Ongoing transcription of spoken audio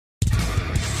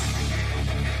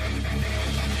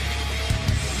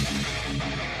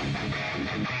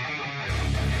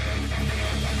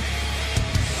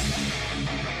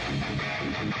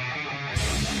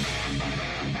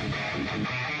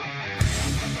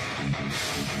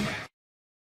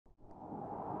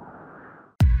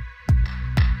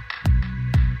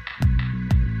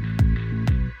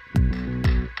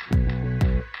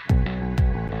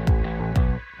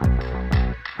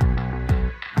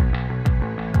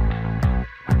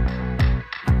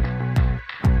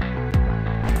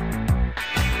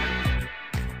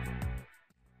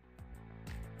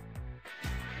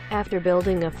After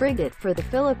building a frigate for the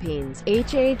Philippines,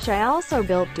 HHI also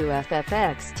built two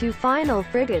FFX II final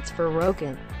frigates for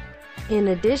RoKN. In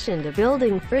addition to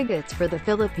building frigates for the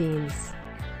Philippines,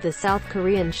 the South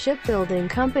Korean shipbuilding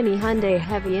company Hyundai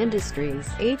Heavy Industries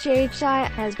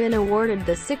 (HHI) has been awarded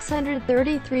the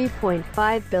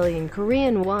 633.5 billion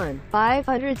Korean won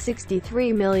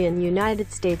 (563 million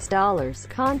United States dollars)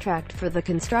 contract for the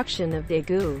construction of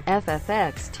Daegu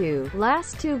FFX II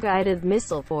Class II guided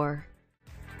missile for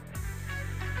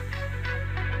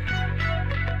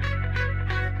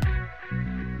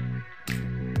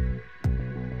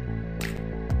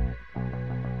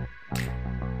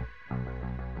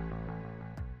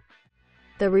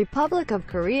the Republic of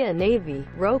Korea Navy,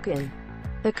 RoKN.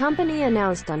 The company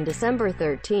announced on December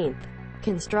 13,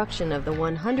 construction of the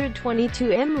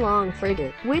 122-m-long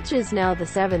frigate, which is now the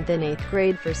 7th and 8th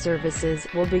grade for services,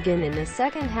 will begin in the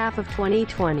second half of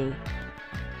 2020.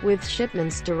 With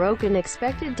shipments to RoKN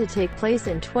expected to take place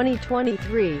in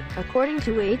 2023, according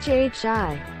to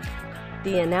HHI.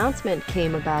 The announcement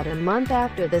came about a month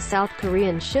after the South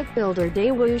Korean shipbuilder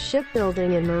Daegu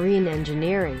Shipbuilding and Marine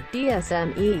Engineering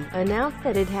 (DSME) announced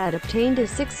that it had obtained a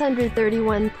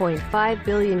 631.5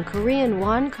 billion Korean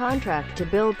won contract to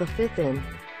build the 5th and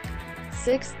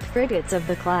 6th frigates of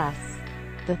the class.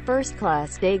 The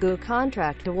first-class Daegu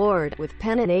contract award, with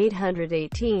pennant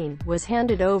 818, was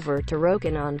handed over to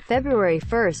RoKN on February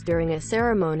 1 during a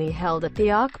ceremony held at the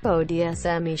Okpo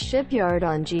DSME shipyard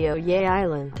on Jeoye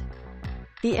Island.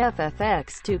 The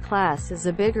FFX II class is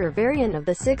a bigger variant of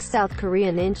the 6 South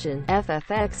Korean Incheon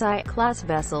FFX I class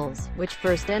vessels, which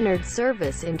first entered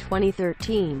service in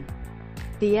 2013.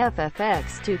 The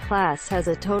FFX II class has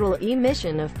a total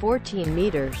emission of 14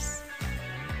 meters,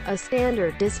 a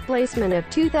standard displacement of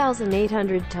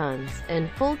 2,800 tons, and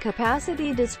full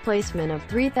capacity displacement of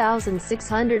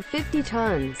 3,650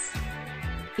 tons.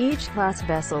 Each class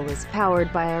vessel is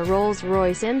powered by a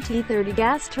Rolls-Royce MT-30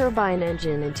 gas turbine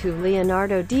engine and two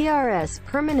Leonardo DRS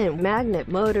permanent magnet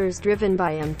motors driven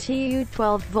by MTU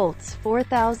 12 volts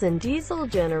 4000 diesel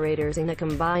generators in a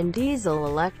combined diesel,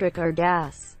 electric or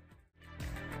gas.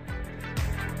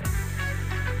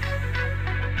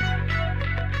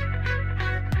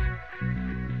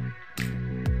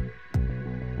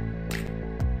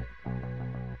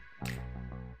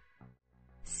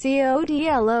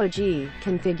 CODLOG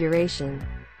configuration.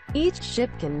 Each ship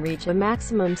can reach a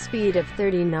maximum speed of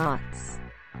 30 knots.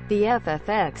 The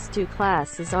FFX II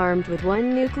class is armed with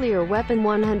one nuclear weapon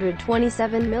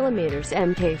 127mm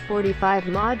Mk-45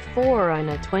 Mod 4 on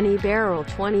a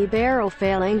 20-barrel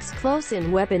phalanx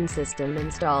close-in weapon system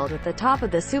installed at the top of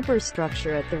the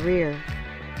superstructure at the rear.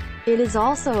 It is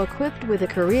also equipped with a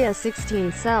Korea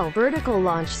 16-cell vertical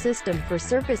launch system for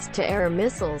surface-to-air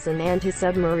missiles and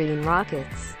anti-submarine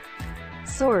rockets.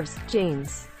 Source: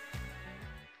 James.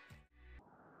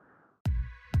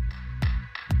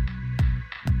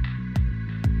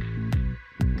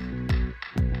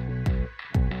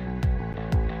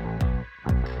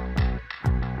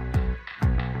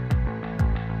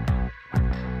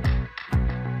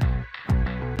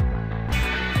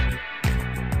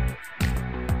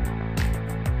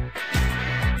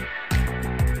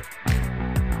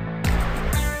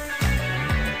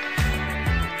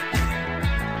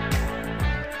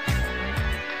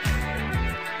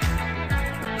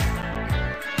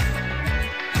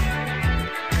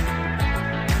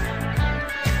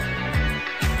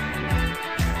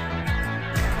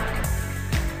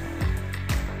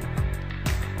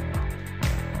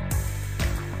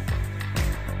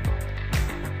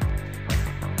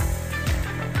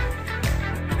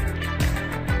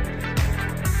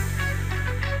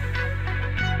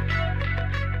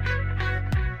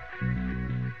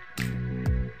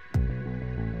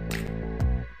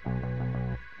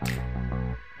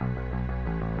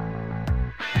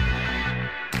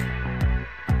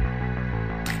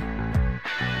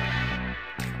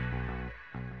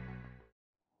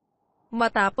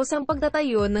 Matapos ang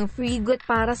pagtatayo ng frigate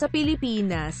para sa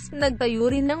Pilipinas, nagtayo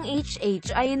rin ng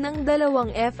HHI ng dalawang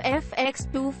FFX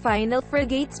II final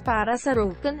frigates para sa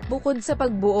RoKN, bukod sa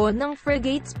pagbuo ng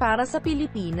frigates para sa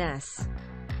Pilipinas.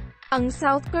 Ang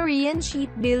South Korean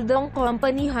shipbuilding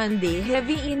company Hyundai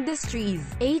Heavy Industries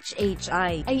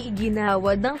 (HHI) ay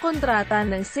iginawad ng kontrata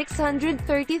ng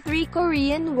 633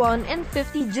 Korean won and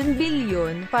 50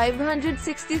 billion 563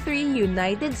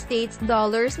 United States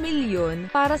dollars milyon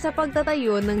para sa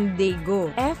pagtatayo ng Daegu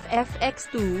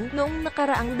FFX II noong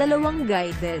nakaraang dalawang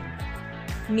guided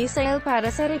missile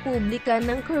para sa Republika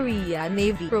ng Korea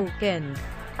Navy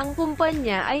 (RoKN). Ang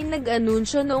kumpanya ay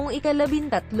nag-anunsyo noong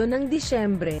ika-13 ng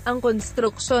Disyembre ang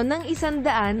konstruksyon ng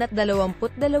 122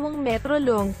 metro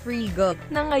long frigate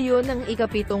na ngayon ang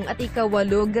ika-7 at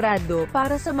ika-8 grado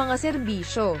para sa mga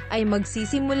serbisyo ay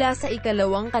magsisimula sa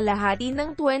ikalawang kalahati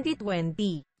ng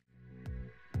 2020.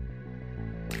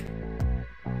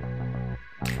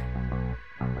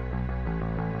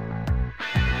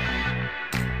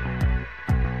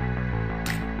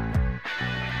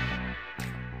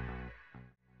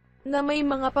 Na may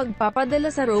mga pagpapadala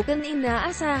sa RoKN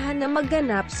inaasahan na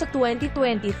magganap sa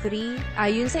 2023,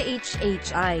 ayon sa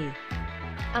HHI.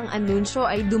 Ang anunsyo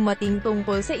ay dumating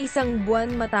tungkol sa isang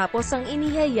buwan matapos ang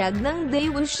inihayag ng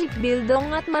Daegu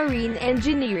Shipbuilding at Marine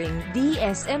Engineering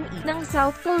 (DSME) ng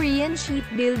South Korean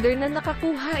shipbuilder na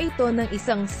nakakuha ito ng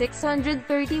isang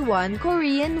 631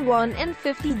 Korean won and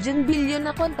 50 bilyon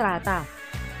na kontrata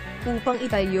upang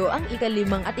itayo ang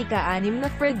ika-5 at ika-6 na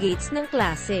frigates ng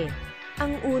klase.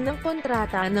 Ang unang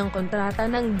kontrata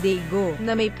ng Daegu,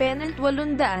 na may pennant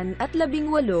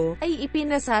 818 ay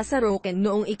ipinasa sa RoKN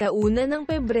noong ika-1 ng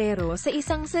Pebrero sa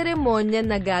isang seremonya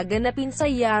na gaganapin sa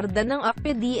yarda ng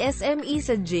DSME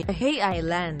sa HHI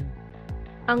Island.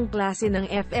 Ang klase ng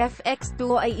FFX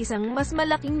II ay isang mas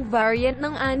malaking variant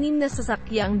ng 6 na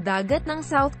sasakyang dagat ng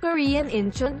South Korean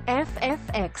Incheon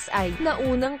FFXI na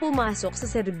unang pumasok sa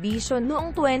serbisyo noong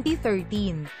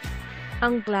 2013.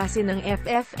 Ang klase ng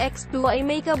FFX II ay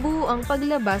may kabuuang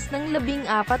paglabas ng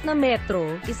 14 na metro,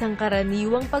 isang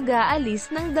karaniwang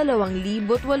pag-aalis ng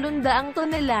 2,800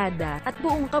 tonelada, at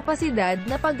buong kapasidad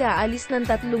na pag-aalis ng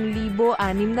 3,650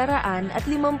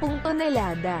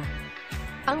 tonelada.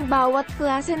 Ang bawat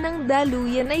klase ng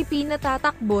daluyan ay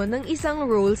pinatatakbo ng isang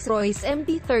Rolls-Royce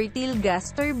MT-30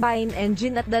 gas turbine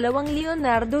engine at 2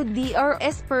 Leonardo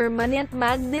DRS permanent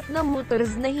magnet na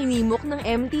motors na hinimok ng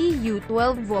MTU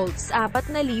 12 volts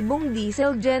 4,000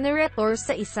 diesel generator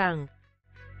sa isang.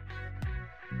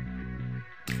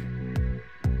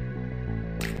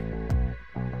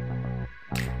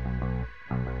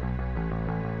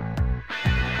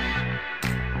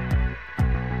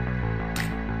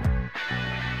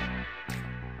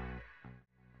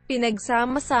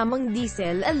 Pinagsama-samang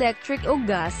diesel, electric o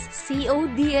gas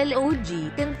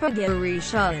 (CODLOG)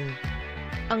 configuration.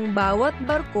 Ang bawat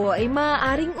barko ay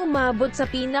maaaring umabot sa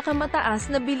pinakamataas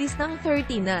na bilis ng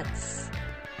 30 knots.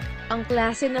 Ang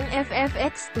klase ng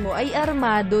FFX II ay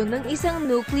armado ng isang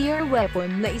nuclear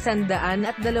weapon na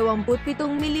 127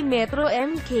 mm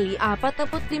Mk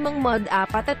 45 Mod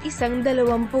 4 at isang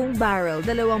 20 barrel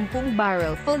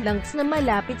full lengths na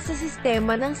malapit sa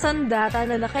sistema ng sandata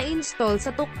na naka-install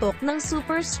sa tuktok ng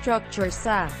superstructure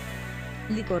sa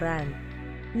likuran.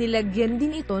 Nilagyan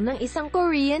din ito ng isang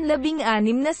Korean 16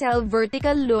 na cell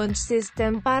vertical launch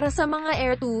system para sa mga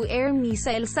air-to-air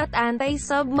missiles at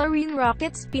anti-submarine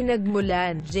rockets.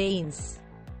 Pinagmulan, Janes.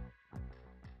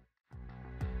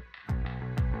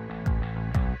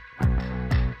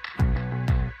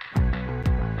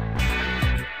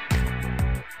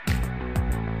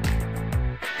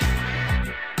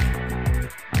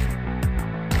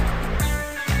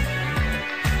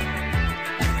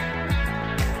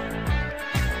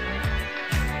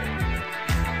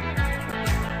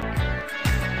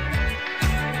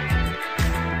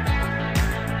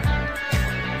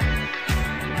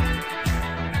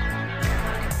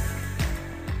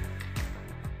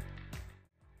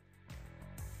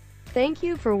 Thank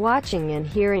you for watching and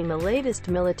hearing the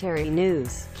latest military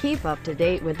news. Keep up to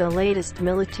date with the latest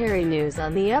military news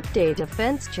on the Update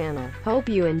Defense channel.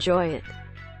 Hope you enjoy it.